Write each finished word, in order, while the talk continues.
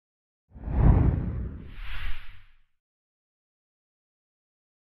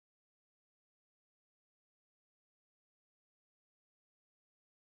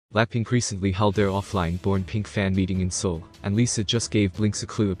BLACKPINK recently held their offline Born Pink fan meeting in Seoul, and Lisa just gave Blinks a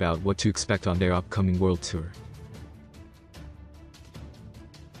clue about what to expect on their upcoming world tour.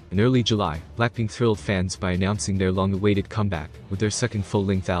 In early July, BLACKPINK thrilled fans by announcing their long-awaited comeback with their second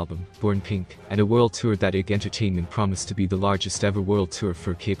full-length album, Born Pink, and a world tour that IG Entertainment promised to be the largest ever world tour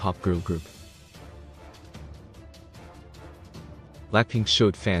for a K-pop girl group. BLACKPINK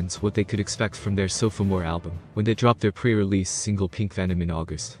showed fans what they could expect from their sophomore album when they dropped their pre-release single Pink Venom in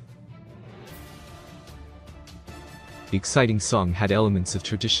August. The exciting song had elements of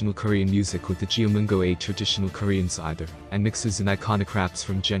traditional Korean music with the Geomungo traditional Korean either, and mixes in iconic raps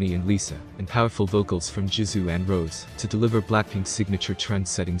from Jennie and Lisa, and powerful vocals from Jisoo and Rose, to deliver BLACKPINK's signature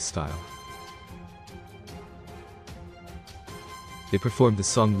trend-setting style. They performed the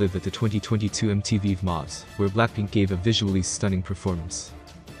song live at the 2022 MTV VMAs, where BLACKPINK gave a visually stunning performance.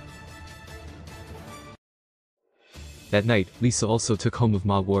 That night, Lisa also took home the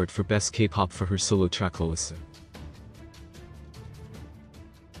VMA award for Best K-pop for her solo track Lolisa.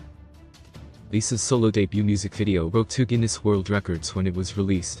 Lisa's solo debut music video broke 2 Guinness World Records when it was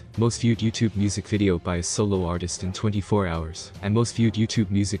released, most viewed YouTube music video by a solo artist in 24 hours, and most viewed YouTube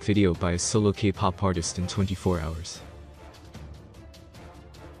music video by a solo K-pop artist in 24 hours.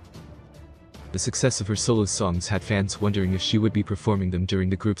 The success of her solo songs had fans wondering if she would be performing them during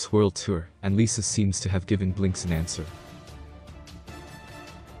the group's world tour, and Lisa seems to have given Blinks an answer.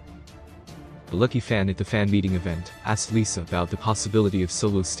 A lucky fan at the fan meeting event asked Lisa about the possibility of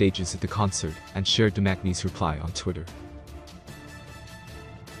solo stages at the concert, and shared the McNeese reply on Twitter.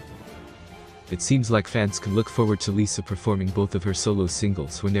 It seems like fans can look forward to Lisa performing both of her solo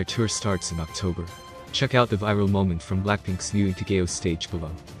singles when their tour starts in October. Check out the viral moment from BLACKPINK's new Integeo stage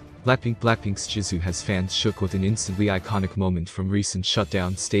below. BLACKPINK's Jisoo has fans shook with an instantly iconic moment from recent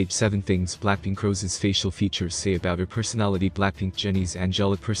shutdown stage 7 things BLACKPINK Rose's facial features say about her personality. BLACKPINK Jennie's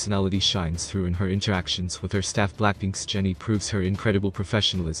angelic personality shines through in her interactions with her staff. BLACKPINK's Jennie proves her incredible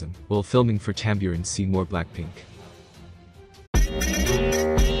professionalism while filming for Tamburan. See more BLACKPINK.